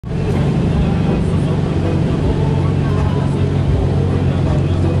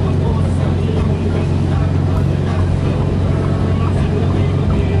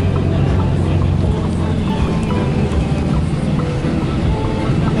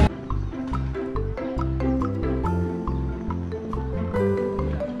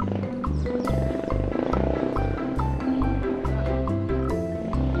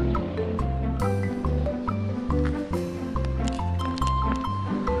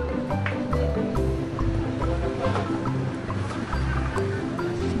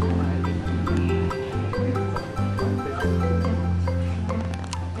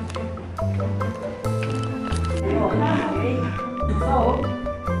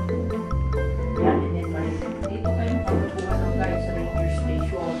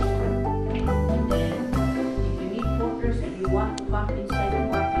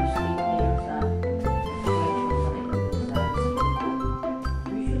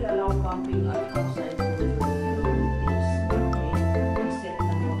will allow camping at outside days. Except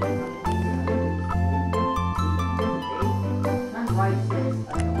the non-rises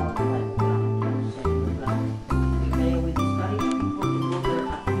at about 5 o'clock to 7 o'clock. Okay, we discourage people to go there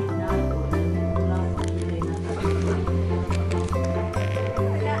at midnight or 11 o'clock until they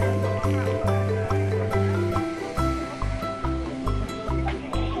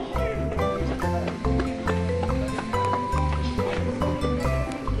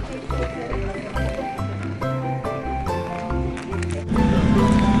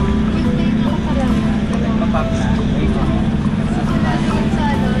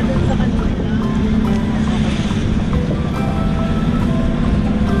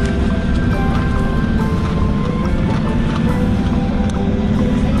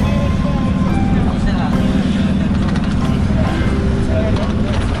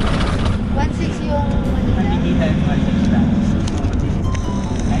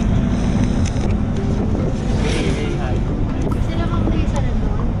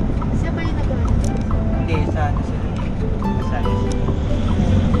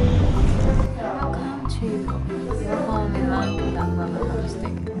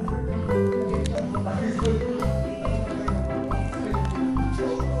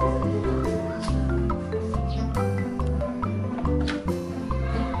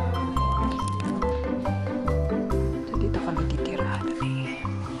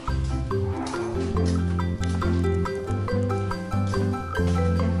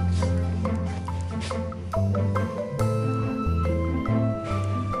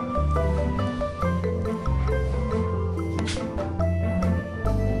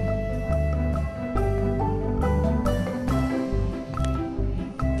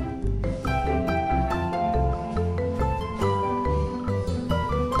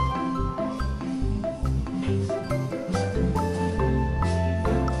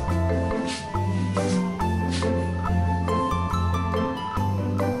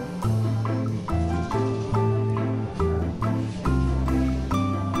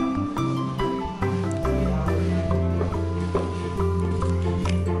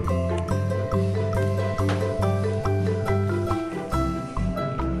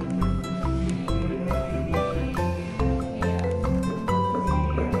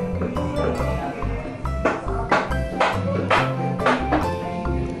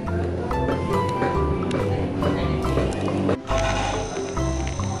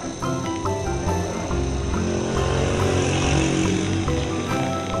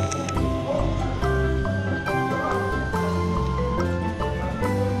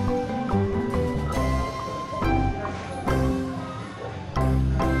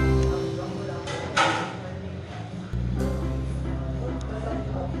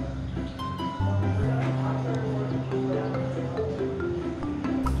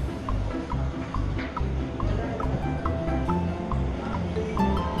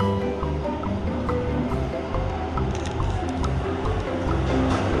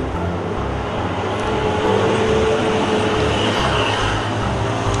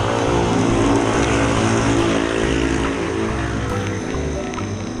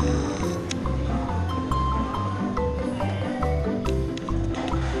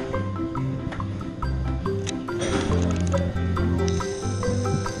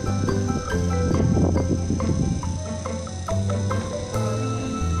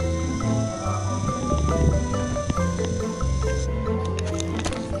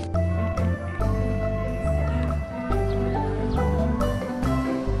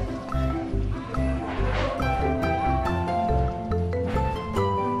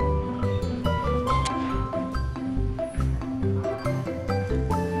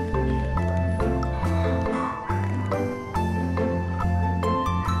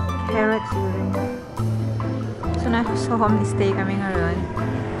not So homestay kami ngayon.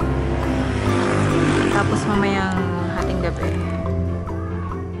 Tapos mamayang hating gabi.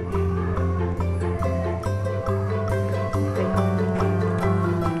 Ito yung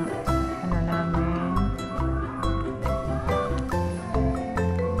ano namin.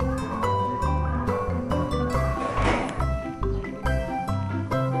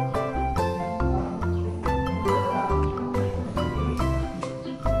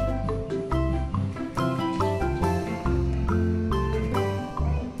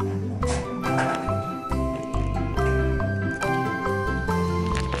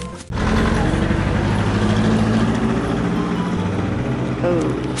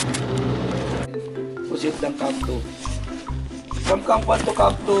 Pusit ng Camp 2. From Camp 1 to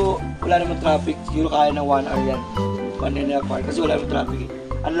Camp 2, wala naman traffic. Siguro kaya ng 1 hour yan. 1.5 hour. Kasi wala naman traffic.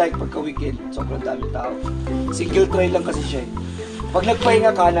 Unlike pagka-weekend, sobrang dami tao. Single trail lang kasi siya. Pag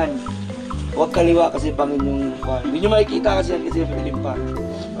nagpahinga kanan, huwag kaliwa kasi bangin yung hindi nyo makikita kasi yan kasi madilim pa.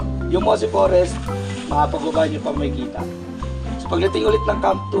 Yung Mossy Forest, makapagbabahan nyo pa makikita. So pagdating ulit ng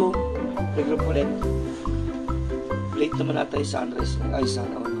Camp 2, regroup ulit. Late naman natin yung sunrise. Ay,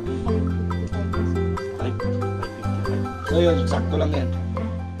 sana. 5:55. So yun, sakto lang yan.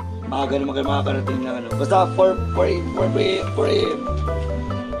 Maaga na makakarating ng ano. Basta 4 a.m.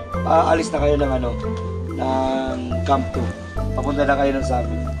 Alis na kayo ng ano, ng Camp 2. Papunta na kayo ng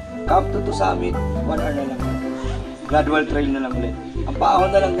Summit. Camp 2 to Summit, 1 hour na lang. Gradual trail na lang ulit. Ang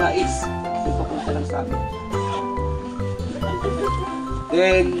paahon na lang niya is yung papunta ng Summit.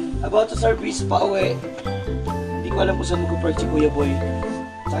 Then, about to service, pa uwi. Hindi ko alam kung saan mag-park si Kuya Boy.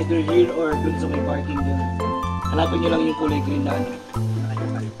 It's either here or dun sa may parking dun. Hanapin nyo lang yung kulay green na ano.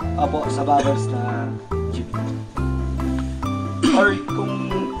 Apo, sa Babers na jeep. Or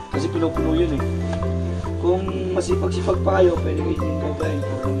kung, kasi pinupuno yun eh. Kung masipag-sipag pa kayo, pwede kayo yung babae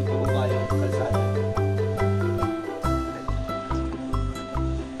or yung pababae ang kalsada.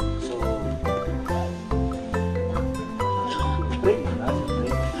 So, pray na,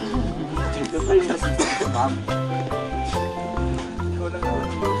 pray. Pray na si Ma'am. Ikaw lang naman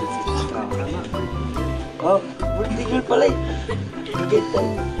ang oh, birthday girl pala eh. Get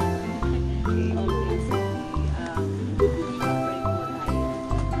tayo.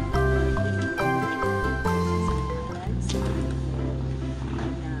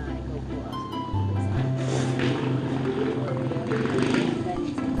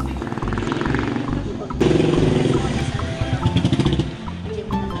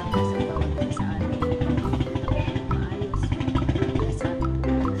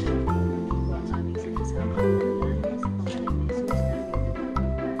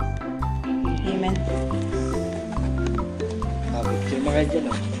 Amen. Picture mga dyan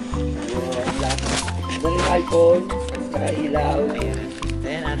o. Yung lahat. Dali yung iPhone, saka ilaw.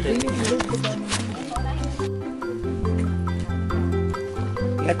 Ayan natin.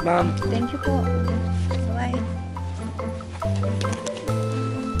 Ingat ma'am. Thank you po. Bye.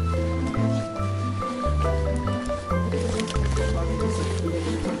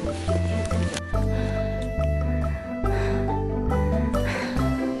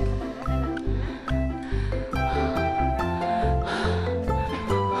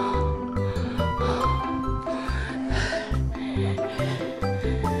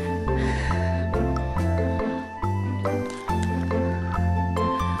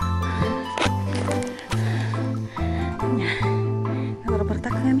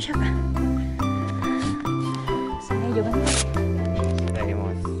 Nagreportahan kami siya ka. Saan juga nih? Dari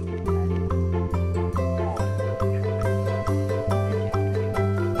Mos.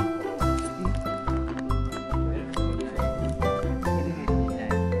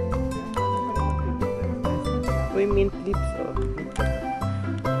 Uy, mint lips oh.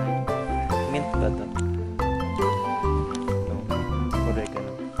 Mint ba to? No. Correct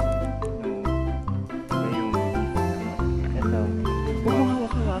ano? No. Yung ito. Huwag mo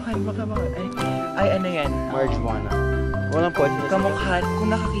hawakan. Baka ay ano yan? Marijuana. Walang po. Kamukha. Kung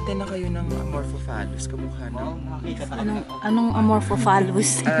nakakita na kayo ng amorphophallus, kamukha na. Anong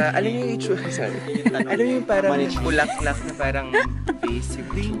amorphophallus? Alam niyo yung itsura? Sorry. Alam niyo yung parang bulaklak na parang base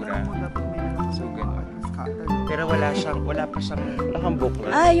yung itsura. So, gano'n. Pero wala pa siyang, wala kang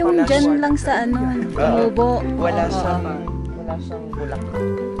bukla. Yung Wala dyan siyang- lang sa ano, tumubo. Wala Oo, siyang, oo. wala siyang bulaklak.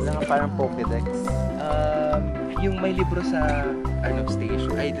 Wala kang parang Pokédex. Yung may libro sa,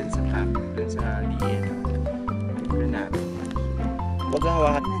 station, ay dun sa camp, dun sa DN. Libro namin. Huwag ka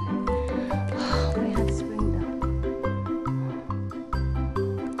hawakan. May hot spring daw.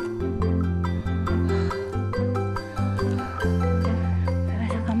 Tara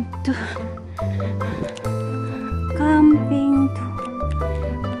sa Camp 2. Camping 2.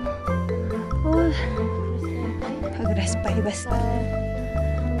 Oh. Pag-rest pa basta.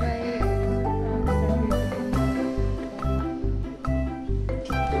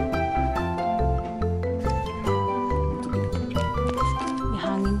 May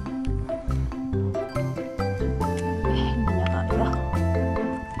hangin. Hindi niya kaya.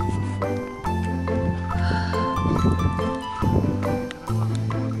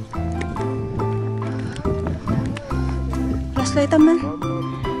 Flashlight naman.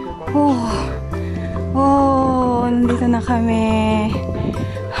 Nandito na kami.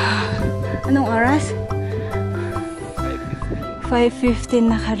 Anong oras? 5:15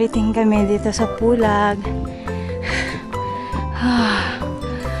 nakarating kami dito sa Pulag.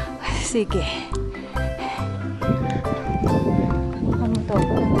 Sige. Ano to?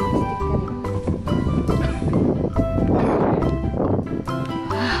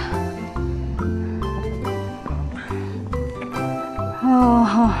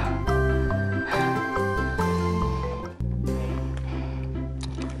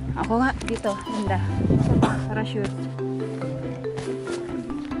 Oo nga, dito. Ganda. Parachute.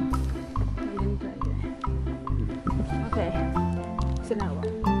 Okay. Sinawa.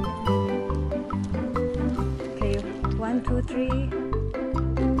 Okay. 1, 2, 3.